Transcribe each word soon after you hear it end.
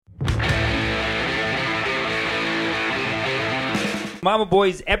Mama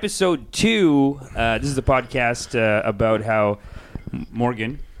Boys episode 2. This is a podcast about how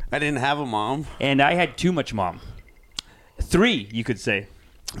Morgan I didn't have a mom. and I had too much mom. 3, you could say.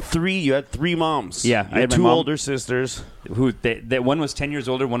 You had 3 moms. Yeah, you I had had my 2 mom. older sisters. Who that one was 10 years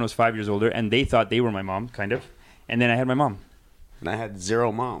older, one was 5 years older, and they thought they were my mom, kind of. And then I had my mom. And I had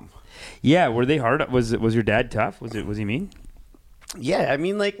 0 mom. Yeah, were they hard? Was your dad tough? Was he mean? Yeah, I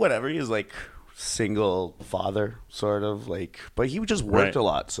mean, like, whatever. He was, like, single father, sort of. Like, but he just worked Right. a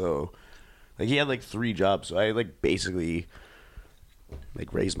lot, so... Like, he had, like, 3 jobs, so I, like, basically,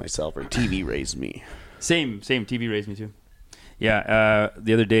 like, raised myself, or TV raised me. Same. TV raised me too. Yeah.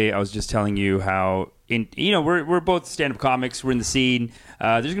 The other day I was just telling you how we're both stand-up comics. We're in the scene.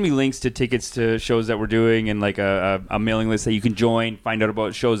 There's gonna be links to tickets to shows that we're doing and like a mailing list that you can join. Find out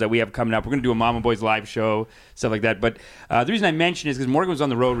about shows that we have coming up. We're gonna do a Mama Boys live show, stuff like that. But the reason I mention is because Morgan was on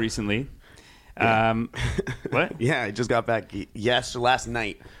the road recently. What? Yeah, I just got back last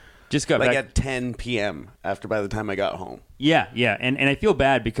night. Just got Like back. at 10 p.m. by the time I got home. Yeah, and I feel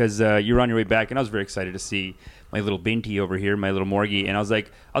bad because you were on your way back, and I was very excited to see my little Binty over here, my little Morgie, and I was like,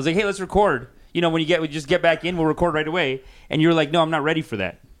 hey, let's record. When we just get back in, we'll record right away. And you were like, no, I'm not ready for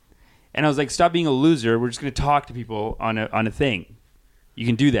that. And I was like, stop being a loser. We're just going to talk to people on a thing. You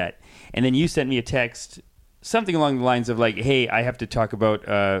can do that. And then you sent me a text, something along the lines of like, hey, I have to talk about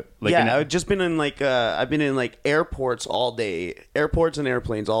I've just been in I've been in like airports all day, airports and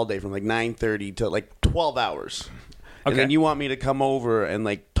airplanes all day from like 9:30 to like 12 hours. And Okay. then you want me to come over and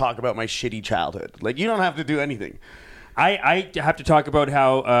like talk about my shitty childhood. Like, you don't have to do anything. I have to talk about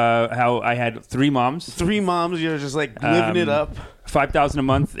how I had 3 moms, 3 moms, you're just like living it up. $5,000 a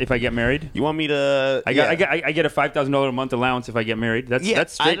month if I get married. You want me to? I get a $5,000 a month allowance if I get married. That's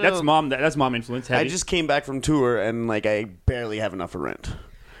straight. I That's don't- mom influence. Heavy. I just came back from tour and like I barely have enough for rent.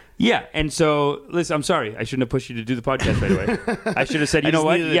 Yeah, and so listen, I'm sorry. I shouldn't have pushed you to do the podcast right away. I should have said, I you know just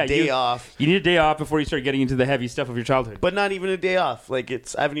what? needed a day off. You need a day off before you start getting into the heavy stuff of your childhood. But not even a day off. Like,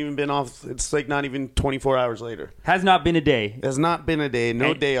 I haven't even been off. It's like not even 24 hours later. Has not been a day, There's not been a day,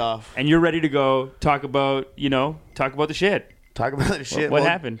 no And- day off. and you're ready to go talk about the shit. Talk about the shit. What Well,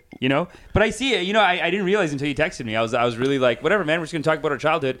 happened? But I see it. I didn't realize until you texted me. I was really like, whatever, man. We're just gonna talk about our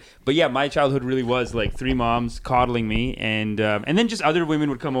childhood. But yeah, my childhood really was like 3 moms coddling me, and then just other women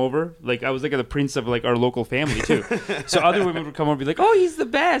would come over. Like I was like the prince of like our local family too. So other women would come over and be like, oh, he's the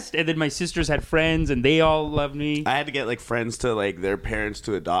best. And then my sisters had friends, and they all loved me. I had to get like friends to like their parents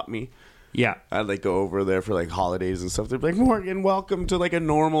to adopt me. Yeah. I'd like go over there for like holidays and stuff. They'd be like, Morgan, welcome to like a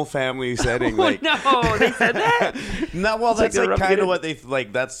normal family setting. Oh, Like, no, they said that. no, well, It's like that's they're like rubbing kind it of in. what they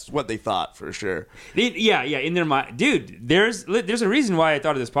like. That's what they thought for sure. Yeah. In their mind, dude. There's a reason why I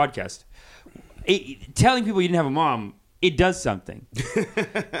thought of this podcast. Telling people you didn't have a mom, it does something.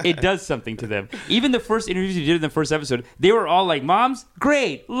 It does something to them. Even the first interviews you did in the first episode, they were all like, "Moms,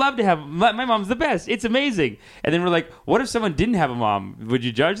 great, love to have. My mom's the best. It's amazing." And then we're like, "What if someone didn't have a mom? Would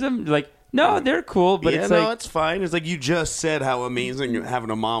you judge them?" Like, no, they're cool, but yeah, it's no, like, it's fine. It's like you just said how amazing having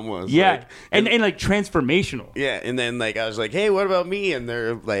a mom was. yeah, Like, and like transformational. yeah, and then like I was like, hey, what about me? And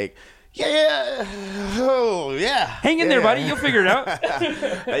they're like, yeah, oh yeah, Hang in there, yeah. buddy. You'll figure it out.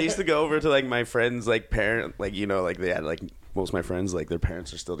 I used to go over to like my friends, like parent, like like they had like most of my friends, like their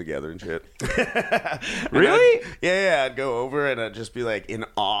parents are still together and shit. And Really? I'd go over and I'd just be like in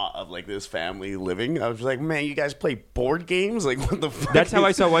awe of like this family living. I was like, man, you guys play board games? Like, what the fuck? That's how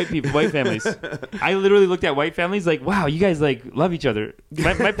I saw white families. I literally looked at white families like, wow, you guys like love each other.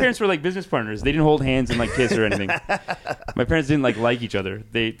 My parents were like business partners. They didn't hold hands and like kiss or anything. My parents didn't like each other.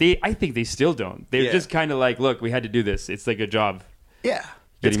 I think they still don't. They're Yeah. just kind of like, look, we had to do this. It's like a job. Yeah.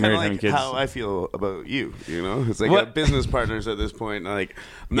 Getting It's kind married, of having like kids. how I feel about you, It's like What? business partners at this point. Like,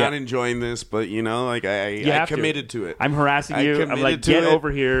 I'm not Yeah. enjoying this, but, like, I have to. committed to it. I'm harassing I you. I'm committed like, to get it.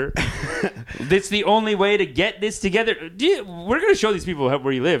 over here. That's the only way to get this together. We're going to show these people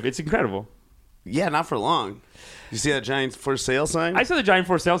where you live. It's incredible. Yeah, not for long. You see that giant for sale sign? I saw the giant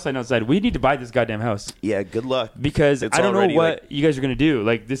for sale sign outside. We need to buy this goddamn house. Yeah, good luck. Because It's I don't know already, what like- you guys are going to do.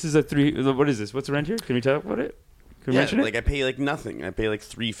 Like, this is what is this? What's the rent here? Can we talk about it? Can we Yeah, mention it? like I pay like nothing. I pay like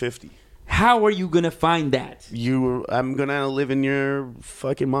 $350. How are you going to find that? I'm gonna live in your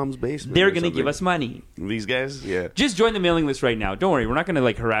fucking mom's basement. They're or going to give something. us money. These guys. Yeah. Just join the mailing list right now. Don't worry. We're not going to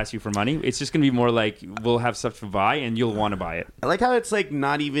like harass you for money. It's just going to be more like we'll have stuff to buy and you'll want to buy it. I like how it's like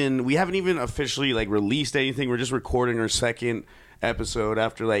not even. We haven't even officially like released anything. We're just recording our second episode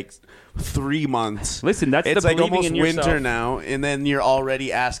after like 3 months. Listen, that's It's the like believing almost in yourself. winter now, and then you're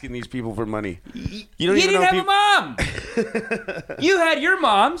already asking these people for money. You don't He even didn't know have if a mom. You had your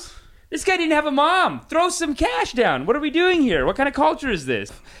moms. This guy didn't have a mom. Throw some cash down. What are we doing here? What kind of culture is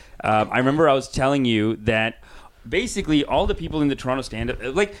this? I remember I was telling you that basically all the people in the Toronto stand-up,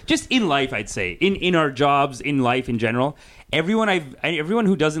 like just in life, I'd say, in our jobs, in life in general, everyone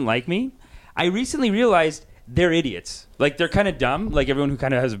who doesn't like me, I recently realized they're idiots. Like, they're kind of dumb. Like, everyone who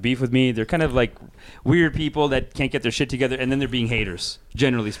kind of has a beef with me, they're kind of like weird people that can't get their shit together, and then they're being haters,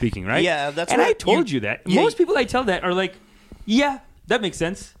 generally speaking, right? Yeah, that's. And what I told you that. Yeah, Most people I tell that are like, yeah, that makes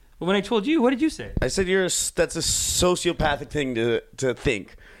sense. But when I told you, what did you say? I said that's a sociopathic thing to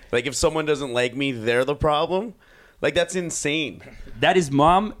think. Like, if someone doesn't like me, they're the problem. Like, that's insane. That is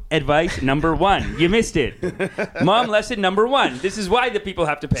mom advice number 1. You missed it. Mom lesson number 1. This is why the people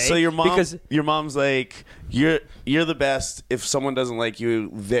have to pay. So your mom's like, you're the best. If someone doesn't like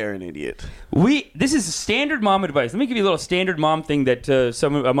you, they're an idiot. This is standard mom advice. Let me give you a little standard mom thing that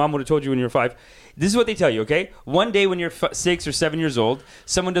a mom would have told you when you were 5. This is what they tell you, okay? One day when you're 6 or 7 years old,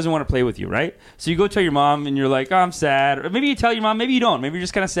 someone doesn't want to play with you, right? So you go tell your mom and you're like, oh, I'm sad. Or maybe you tell your mom, maybe you don't. Maybe you're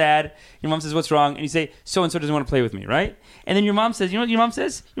just kind of sad. Your mom says, what's wrong? And you say, so-and-so doesn't want to play with me, right? And then your mom says, you know what your mom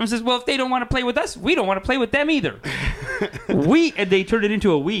says? Your mom says, well, if they don't want to play with us, we don't want to play with them either. And they turn it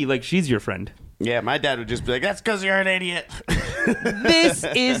into a we, like she's your friend. Yeah, my dad would just be like, that's because you're an idiot. This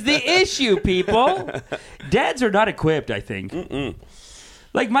is the issue, people. Dads are not equipped, I think.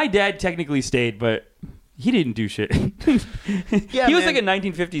 Like, my dad technically stayed, but he didn't do shit. Yeah, he was man. like a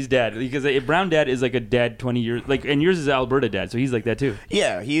 1950s dad, because a brown dad is like a dad 20 years, like, and yours is Alberta dad, so he's like that too.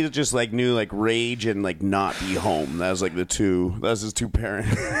 Yeah, he just like knew like rage and like not be home. That was like that was his two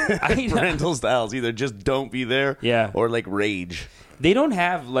parental styles. Either just don't be there, Yeah. or like rage. They don't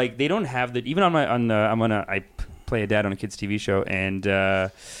have that. Even I play a dad on a kids TV show, and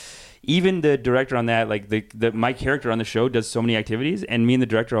even the director on that, like my character on the show does so many activities, and me and the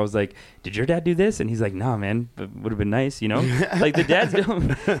director, I was like, did your dad do this? And he's like, no, man, but would have been nice, you know? Like, the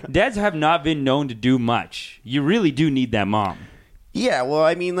dads have not been known to do much. You really do need that mom. Yeah, well,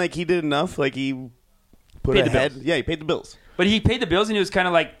 I mean, like he did enough. Like he Paid the bills. Yeah, he paid the bills. But he paid the bills, and he was kind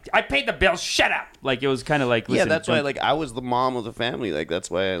of like, I paid the bills, shut up. Like, it was kind of like, listen, Yeah, that's why like I was the mom of the family. Like that's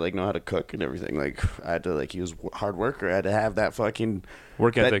why I like know how to cook and everything. Like I had to like he was a hard worker. I had to have that fucking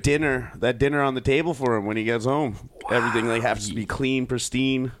work ethic. that dinner on the table for him when he gets home. Wow. Everything like has to be clean,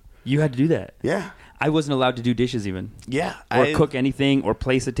 pristine. You had to do that. Yeah. I wasn't allowed to do dishes even. Yeah. Or cook anything or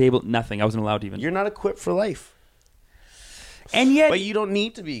place a table. Nothing. I wasn't allowed to even. You're not equipped for life. And yet... But you don't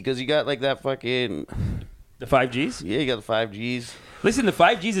need to be because you got like that fucking... The 5Gs? Yeah, you got the 5Gs. Listen, the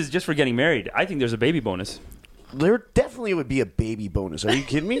 5Gs is just for getting married. I think there's a baby bonus. There definitely would be a baby bonus. Are you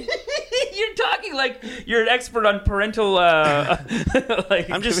kidding me? You're talking like you're an expert on parental... like,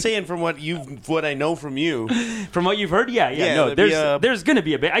 I'm just saying from what I know from you. From what you've heard? Yeah. No, there's going to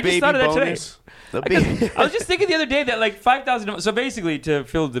be a baby. I just thought of that bonus. Today. I was just thinking the other day that like 5,000... So basically, to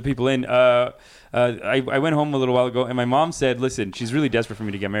fill the people in... I went home a little while ago, and my mom said, listen, she's really desperate for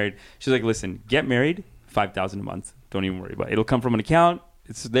me to get married. She's like, listen, get married, $5,000 a month. Don't even worry about it. It'll come from an account.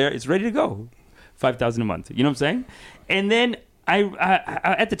 It's there. It's ready to go. $5,000 a month. You know what I'm saying? And then I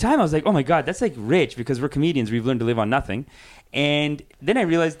at the time, I was like, oh, my God, that's like rich because we're comedians. We've learned to live on nothing. And then I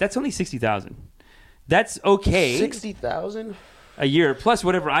realized that's only $60,000. That's okay. $60,000? A year plus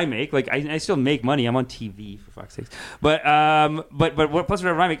whatever I make. Like I still make money. I'm on TV for fuck's sakes. But plus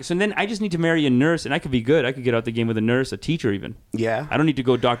whatever I make. So then I just need to marry a nurse, and I could be good. I could get out the game with a nurse, a teacher, even. Yeah. I don't need to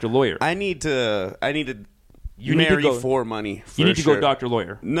go doctor lawyer. I need to. You marry need to go, for money. You need to go doctor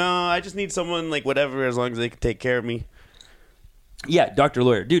lawyer. No, I just need someone like whatever, as long as they can take care of me. Yeah, doctor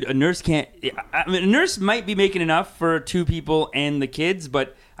lawyer, dude. A nurse can't. I mean, a nurse might be making enough for 2 people and the kids,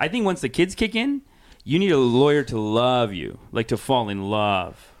 but I think once the kids kick in. You need a lawyer to love you, like to fall in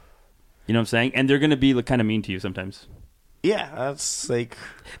love. You know what I'm saying? And they're going to be like, kind of mean to you sometimes. Yeah, that's like...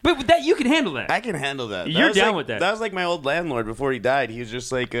 But that you can handle that. I can handle that. You're down like, with that. That was like my old landlord before he died. He was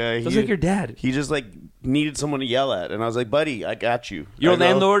just like... It was like your dad. He just like needed someone to yell at. And I was like, buddy, I got you. Your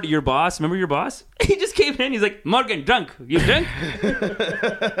landlord, your boss. Remember your boss? He just came in. He's like, Morgan, drunk. You drunk?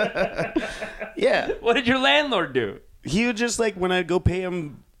 Yeah. What did your landlord do? He would just like, when I'd go pay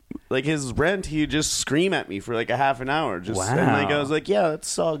him... like his rent, he'd just scream at me for like a half an hour. Just wow. And like I was like, yeah,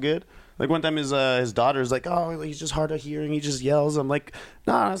 that's all good. Like one time his daughter's like, oh, he's just hard of hearing. He just yells. I'm like,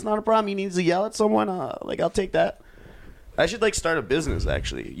 nah, that's not a problem. He needs to yell at someone. Like I'll take that. I should like start a business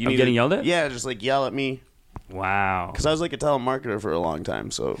actually. You getting yelled at? Yeah, just like yell at me. Wow. Because I was like a telemarketer for a long time.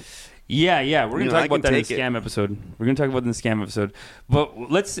 So yeah. We're going to talk about that in the scam episode. We're going to talk about it in the scam episode. But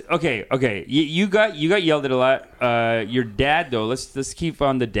let's okay. You got yelled at a lot. Your dad though. Let's keep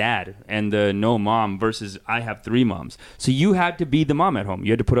on the dad and the no mom versus I have 3 moms. So you had to be the mom at home.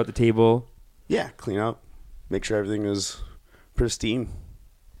 You had to put out the table. Yeah, clean up, make sure everything is pristine.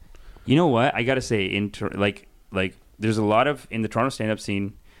 You know what? I got to say, like there's a lot of in the Toronto stand-up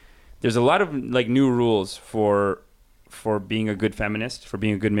scene. there's a lot of like new rules for being a good feminist, for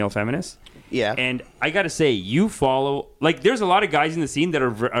being a good male feminist. Yeah. And I got to say, you follow, like, there's a lot of guys in the scene that are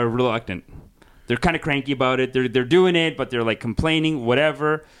reluctant. They're kind of cranky about it. They're doing it, but they're like complaining,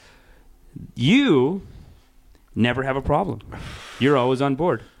 whatever. You never have a problem. You're always on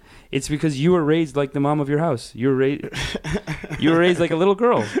board. It's because you were raised like the mom of your house. You were raised like a little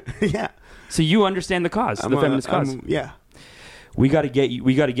girl. Yeah. So you understand the cause, the feminist cause. Yeah. We got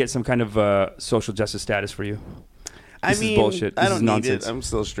to get some kind of social justice status for you. This is bullshit. This I don't is need nonsense. it. I'm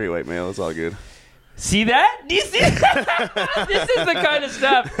still a straight white male. It's all good. See that? Do you see? This is the kind of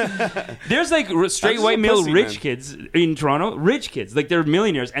stuff. There's like straight just white a male pussy, rich man. kids in Toronto. Rich kids, like they're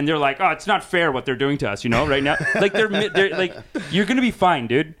millionaires, and they're like, "Oh, it's not fair what they're doing to us," right now. Like they're like, "You're gonna be fine,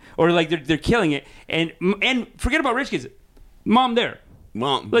 dude," or like they're killing it. And forget about rich kids. Mom there.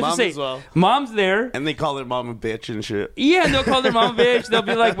 Mom. Let's Mom just say, as well. mom's there. And they call their mom a bitch and shit. Yeah, and they'll call their mom a bitch. They'll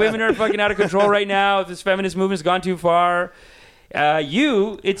be like, women are fucking out of control right now. This feminist movement's gone too far.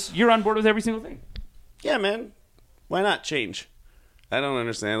 You're on board with every single thing. Yeah, man. Why not change? I don't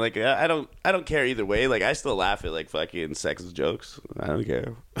understand. Like, I don't care either way. Like, I still laugh at like fucking sexist jokes. I don't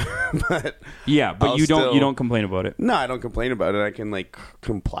care. But yeah, but I'll you still- don't complain about it. no, I don't complain about it. I can like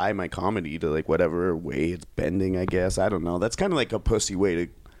comply my comedy to like whatever way it's bending. I guess I don't know. That's kind of like a pussy way to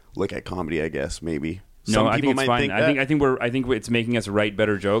look at comedy. I guess maybe. No, I think it's fine. I think it's making us write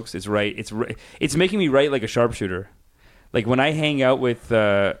better jokes. It's right. It's making me write like a sharpshooter. Like when I hang out with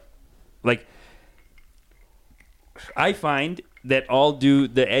like I find that I'll do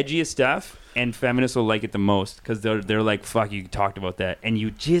the edgiest stuff and feminists will like it the most because they're like, fuck, you talked about that and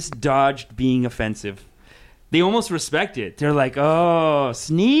you just dodged being offensive. They almost respect it. They're like, oh,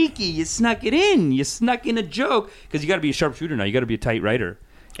 sneaky, you snuck it in. You snuck in a joke. Because you got to be a sharpshooter now. You got to be a tight writer.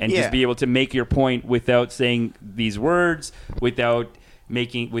 And just be able to make your point without saying these words, without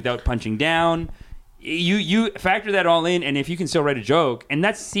punching down. You factor that all in, and if you can still write a joke, and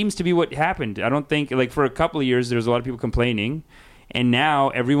that seems to be what happened. I don't think, like, for a couple of years, there was a lot of people complaining, and now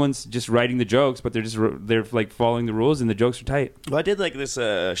everyone's just writing the jokes, but they're like following the rules, and the jokes are tight. Well, I did like this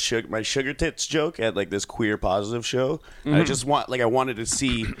my sugar tits joke at like this queer positive show. Mm-hmm. I wanted to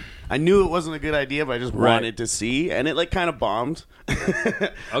see. I knew it wasn't a good idea, but I just wanted to see, and it like kind of bombed.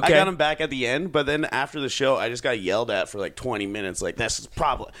 I got him back at the end, but then after the show, I just got yelled at for like 20 minutes. Like, this is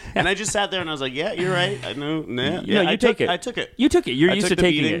problem. And I just sat there and I was like, yeah, you're right. I know. Nah. Yeah, you take it. I took it. You took it. You're I used took to the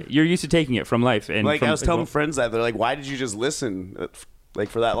taking beating. it. You're used to taking it from life. And Like, I was telling friends that they're like, why did you just listen? Like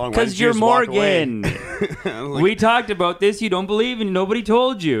for that long? Because you're Morgan. Like, We talked about this. You don't believe, and nobody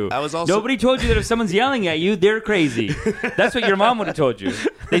told you. Nobody told you that if someone's yelling at you, they're crazy. That's what your mom would have told you.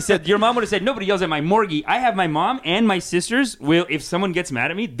 Your mom would have said, nobody yells at my Morgie. I have my mom and my sisters. If someone gets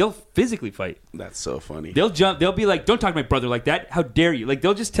mad at me, they'll physically fight. That's so funny. They'll jump. They'll be like, don't talk to my brother like that. How dare you? Like,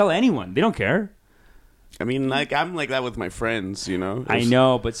 they'll just tell anyone. They don't care. I mean, like, I'm like that with my friends, you know? I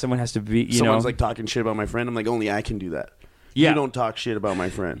know, but someone has to be, Someone's like talking shit about my friend. I'm like, only I can do that. Yeah. You don't talk shit about my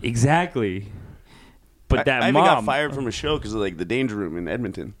friend. Exactly. But I even got fired from a show because of like the Danger Room in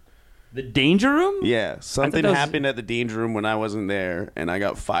Edmonton. The Danger Room? Yeah, something happened at the Danger Room when I wasn't there, and I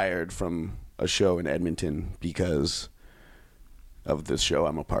got fired from a show in Edmonton because of this show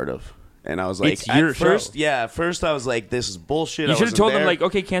I'm a part of. And I was like, It's your show. At first I was like, this is bullshit. You I should have wasn't told them, there. like,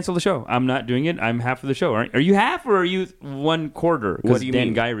 okay, cancel the show. I'm not doing it. I'm half of the show. Are you half or are you 1/4? What Because do you Dan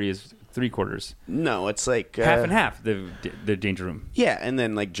mean? Gyrie is 3/4. No, it's like Half and half, the Danger Room. Yeah, and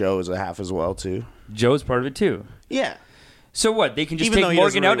then like Joe is a half as well too. Joe's part of it, too. Yeah, So what? They can just Even though take he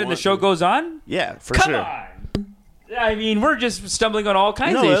doesn't Morgan out really and the want show to. goes on? yeah, for Come sure. on. I mean, we're just stumbling on all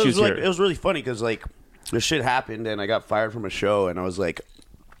kinds No, of it issues was like here. it was really funny because like this shit happened and I got fired from a show and I was like,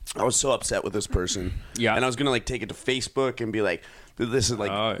 I was so upset with this person. Yeah. And I was gonna like take it to Facebook and be like, this is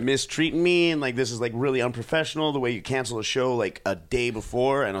like Oh. mistreating me and like this is like really unprofessional the way you cancel a show like a day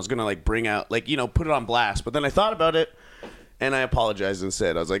before. And I was gonna like bring out like put it on blast. But then I thought about it and I apologized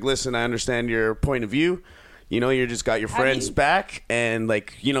instead. I was like, listen, I understand your point of view. You just got your friends back, and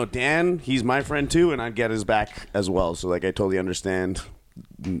like, Dan, he's my friend too, and I'd get his back as well. So like, I totally understand.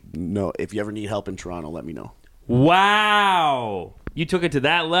 No, if you ever need help in Toronto, let me know. Wow. You took it to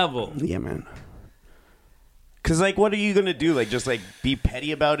that level. Yeah, man. Cause like, what are you gonna do? Like, just like be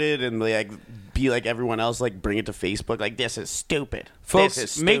petty about it and like be like everyone else, like bring it to Facebook. Like, this is stupid, Folks,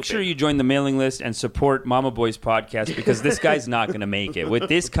 This is make stupid. sure you join the mailing list and support Mama Boy's podcast because this guy's not going to make it. With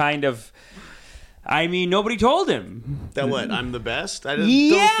this kind of... I mean, nobody told him. That what? I'm the best? I just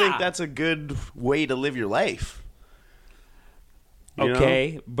Yeah. don't think that's a good way to live your life. You know?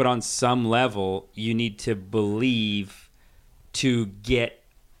 Okay, but on some level, you need to believe to get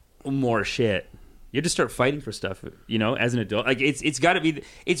more shit. You have to start fighting for stuff, as an adult. Like it's got to be.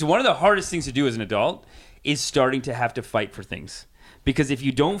 It's one of the hardest things to do as an adult is starting to have to fight for things, because if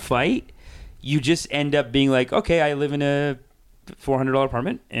you don't fight, you just end up being like, okay, I live in a $400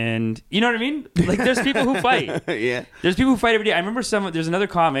 apartment, and you know what I mean. Like there's people who fight. Yeah, there's people who fight every day. I remember there's another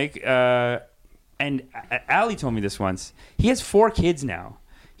comic, and Ali told me this once. He has 4 kids now.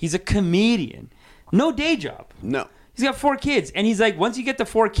 He's a comedian, no day job. No. He's got 4 kids, and he's like, once you get the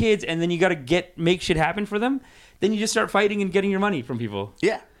 4 kids, and then you got to make shit happen for them, then you just start fighting and getting your money from people.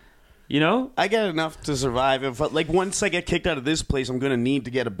 Yeah. I get enough to survive. If once I get kicked out of this place, I'm gonna need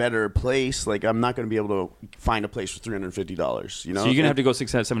to get a better place. Like I'm not gonna be able to find a place for $350. So you're gonna have to go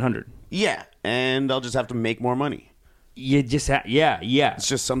 $600-700. Yeah, and I'll just have to make more money. You just yeah. It's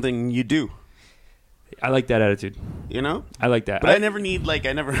just something you do. I like that attitude. I like that. But I never need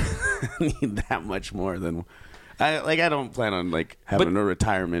need that much more than. I don't plan on having a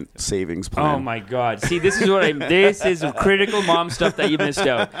retirement savings plan. Oh my God! See, this is critical mom stuff that you missed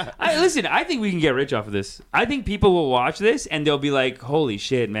out. Listen, I think we can get rich off of this. I think people will watch this and they'll be like, "Holy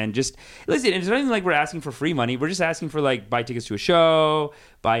shit, man!" Just listen. It's not even like we're asking for free money. We're just asking for buy tickets to a show,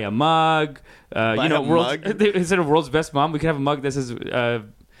 buy a mug. Mug? Instead of World's Best Mom, we could have a mug that says.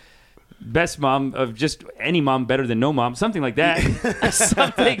 Best mom of just any mom better than no mom, something like that.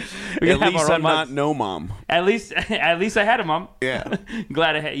 Something. At least I'm not no mom. At least I had a mom. Yeah.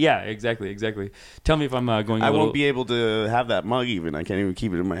 Glad I had. Yeah, exactly. Tell me if I'm going. I won't be able to have that mug even. I can't even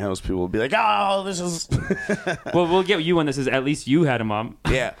keep it in my house. People will be like, "Oh, this is." Well, we'll get you one that says at least you had a mom.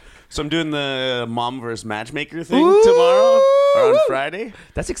 Yeah. So I'm doing the mom versus matchmaker thing tomorrow or on Friday.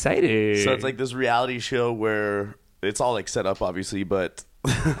 That's exciting. So it's like this reality show where it's all set up, obviously, but.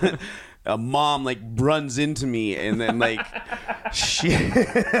 A mom runs into me and then she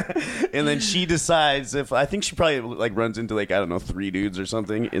decides I think she probably runs into I don't know 3 dudes or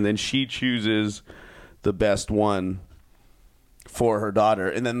something, and then she chooses the best one for her daughter,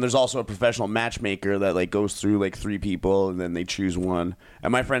 and then there's also a professional matchmaker that goes through 3 people and then they choose one,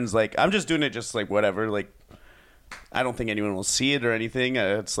 and my friend's I'm just doing it just whatever I don't think anyone will see it or anything.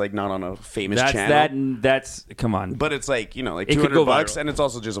 It's not on a famous channel. That's come on. But it's $200, and it's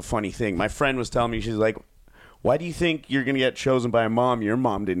also just a funny thing. My friend was telling me, she's like, "Why do you think you're gonna get chosen by a mom? Your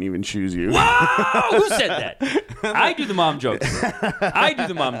mom didn't even choose you." Whoa! Who said that? I do the mom jokes. I do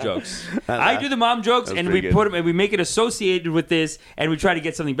the mom jokes, and we put them and we make it associated with this, and we try to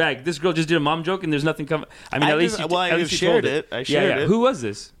get something back. This girl just did a mom joke, and there's nothing coming. I mean, I shared it. I shared it. Who was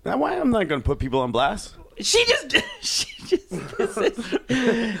this? Why I'm not gonna put people on blast. This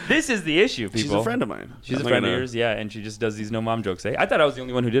is the issue, people. She's a friend of mine. She's a friend of yours, yeah, and she just does these no mom jokes. I thought I was the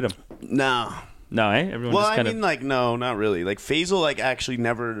only one who did them. No, Everyone. Well, just no, not really. Faisal, actually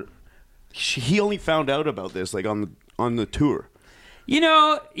never. He only found out about this on the tour.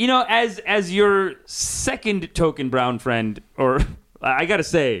 As your second token brown friend, or I gotta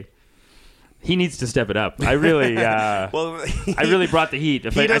say. He needs to step it up. I really, I really brought the heat. I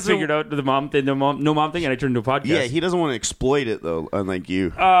figured out the no mom thing, and I turned into a podcast. Yeah, he doesn't want to exploit it though, unlike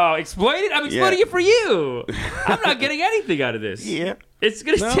you. Oh, exploit it? I'm exploiting it for you. I'm not getting anything out of this. Yeah, it's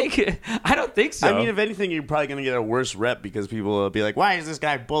gonna take. I don't think so. I mean, if anything, you're probably gonna get a worse rep because people will be like, "Why is this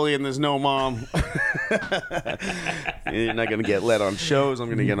guy bullying this no mom?" You're not gonna get let on shows. I'm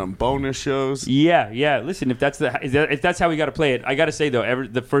gonna get on bonus shows. Yeah. Listen, if that's how we got to play it, I got to say though,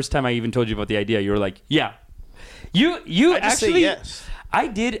 the first time I even told you about the idea, you were like, "Yeah." You I just actually say yes. I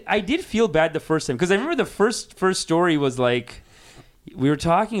did feel bad the first time because I remember the first story was we were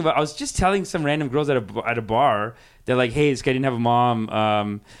talking about. I was just telling some random girls at a bar. They're like, "Hey, this guy didn't have a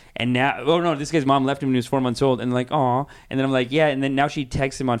mom, and now, this guy's mom left him when he was 4 months old." And aw. And then I'm like, "Yeah." And then now she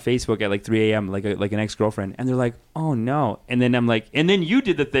texts him on Facebook at 3 a.m. like an ex-girlfriend. And they're like, "Oh no." And then I'm like, and then you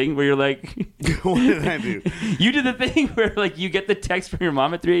did the thing where you're like, "What did I do?" You did the thing where you get the text from your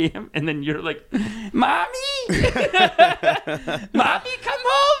mom at 3 a.m. and then you're like, "Mommy, mommy, come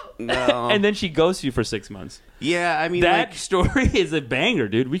home." No. And then she ghosts you for 6 months. Yeah, I mean that story is a banger,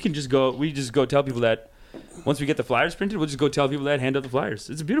 dude. We just go tell people that. Once we get the flyers printed, we'll just go tell people that, hand out the flyers.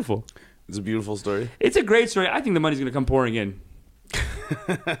 It's beautiful. It's a beautiful story. It's a great story. I think the money's going to come pouring in.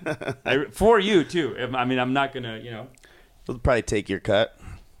 For you, too. I mean, I'm not going to, We'll probably take your cut.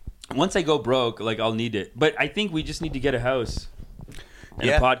 Once I go broke, I'll need it. But I think we just need to get a house and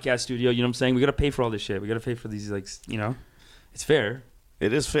a podcast studio. You know what I'm saying? We got to pay for all this shit. We got to pay for these, it's fair.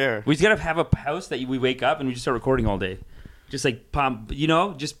 It is fair. We just got to have a house that we wake up and we just start recording all day. Just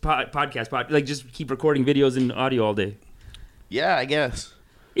podcast, just keep recording videos and audio all day. Yeah, I guess.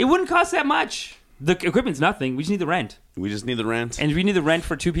 It wouldn't cost that much. The equipment's nothing. We just need the rent. And we need the rent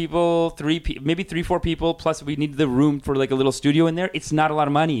for 2 people, maybe 3, 4 people. Plus, we need the room for a little studio in there. It's not a lot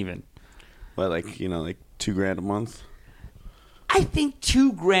of money even. What, like, you know, like $2,000 a month? I think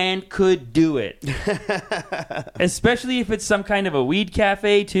 $2,000 could do it. Especially if it's some kind of a weed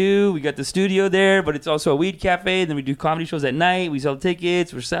cafe too. We got the studio there, but it's also a weed cafe. Then we do comedy shows at night. We sell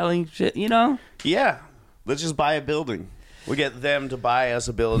tickets. We're selling shit, you know? Yeah. Let's just buy a building. We'll get them to buy us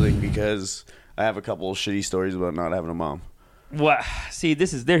a building because I have a couple of shitty stories about not having a mom. What? See,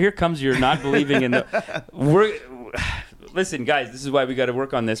 this is there. Here comes your not believing in the. Listen, guys, this is why we got to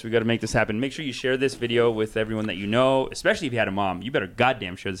work on this. We got to make this happen. Make sure you share this video with everyone that you know, especially if you had a mom. You better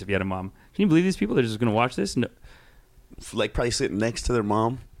goddamn share this if you had a mom. Can you believe these people? They're just going to watch this? No. Like probably sitting next to their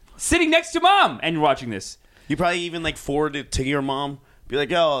mom. Sitting next to mom and you're watching this. You probably even like forward it to your mom. Be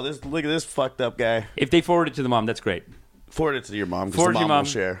like, oh, look at this fucked up guy. If they forward it to the mom, that's great. Forward it to your mom because the mom will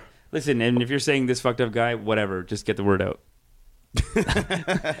share. Listen, and if you're saying this fucked up guy, whatever, just get the word out.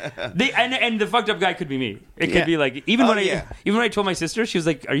 And the fucked up guy could be me. It could be like even when I told my sister, she was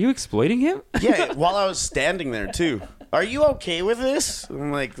like, "Are you exploiting him?" Yeah, while I was standing there too. Are you okay with this?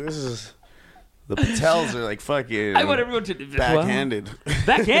 I'm like, this is the Patels are like fucking. I want everyone to backhanded.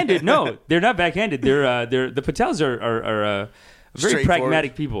 Backhanded? No, they're not backhanded. They're the Patels are very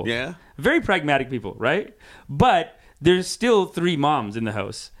pragmatic people. Yeah, very pragmatic people, right? But there's still 3 moms in the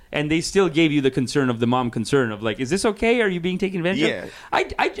house. And they still gave you the concern of the mom concern of like, is this okay? Are you being taken advantage of?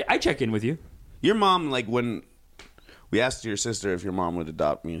 I check in with you. Your mom, like when we asked your sister if your mom would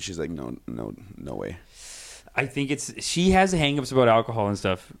adopt me, and she's like, no way. I think she has hangups about alcohol and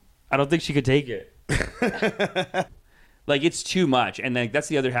stuff. I don't think she could take it. Like it's too much. And like that's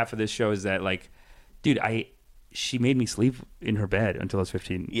the other half of this show is that like, dude, she made me sleep in her bed until I was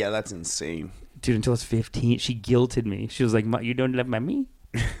 15. Yeah, that's insane. Dude, until I was 15, she guilted me. She was like, you don't love mommy?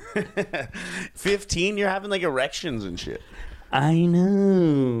 15, you're having like erections and shit. I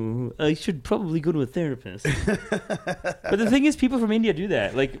know. I should probably go to a therapist. But the thing is, people from India do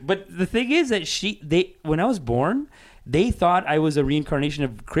that. Like, but the thing is that when I was born, they thought I was a reincarnation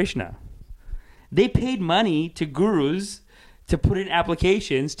of Krishna. They paid money to gurus to put in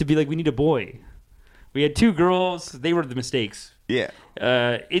applications to be like, we need a boy. We had 2 girls. They were the mistakes. Yeah.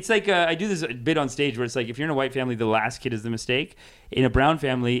 It's like I do this bit on stage where it's like if you're in a white family, the last kid is the mistake. In a brown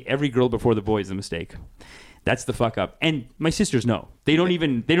family, every girl before the boy is the mistake. That's the fuck up. And my sisters know. They don't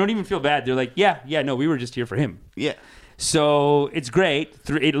even feel bad. They're like, yeah, no, we were just here for him. Yeah. So it's great.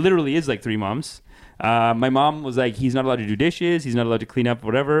 It literally is like 3 moms. My mom was like, he's not allowed to do dishes. He's not allowed to clean up,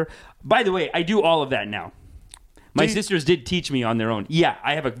 whatever. By the way, I do all of that now. My sisters did teach me on their own. Yeah,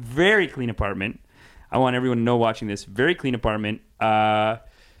 I have a very clean apartment. I want everyone to know watching this. Very clean apartment.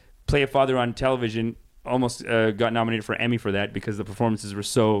 Play a father on television. Almost got nominated for Emmy for that because the performances were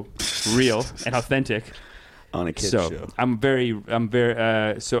so real and authentic. On a kid's show. I'm very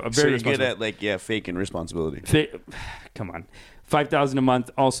So you're good at like faking responsibility. Come on, $5,000 a month.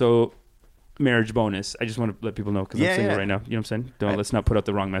 Also, marriage bonus. I just want to let people know because I'm single right now. You know what I'm saying? Let's not put out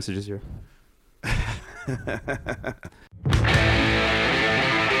the wrong messages here.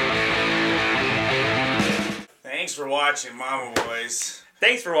 Thanks for watching, Mama Boys.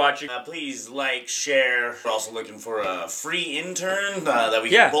 Thanks for watching. Please like, share. We're also looking for a free intern that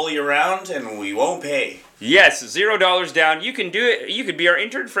we can bully around and we won't pay. Yes, $0 down. You can do it. You could be our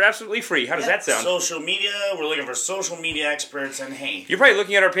intern for absolutely free. How does that sound? Social media. We're looking for social media experts. And hey, you're probably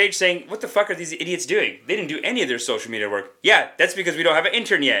looking at our page saying, what the fuck are these idiots doing? They didn't do any of their social media work. Yeah, that's because we don't have an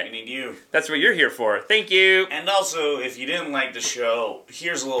intern yet. We need you. That's what you're here for. Thank you. And also, if you didn't like the show,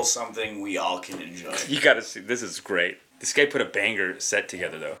 here's a little something we all can enjoy. You gotta see. This is great. This guy put a banger set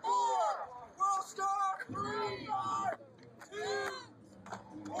together, though.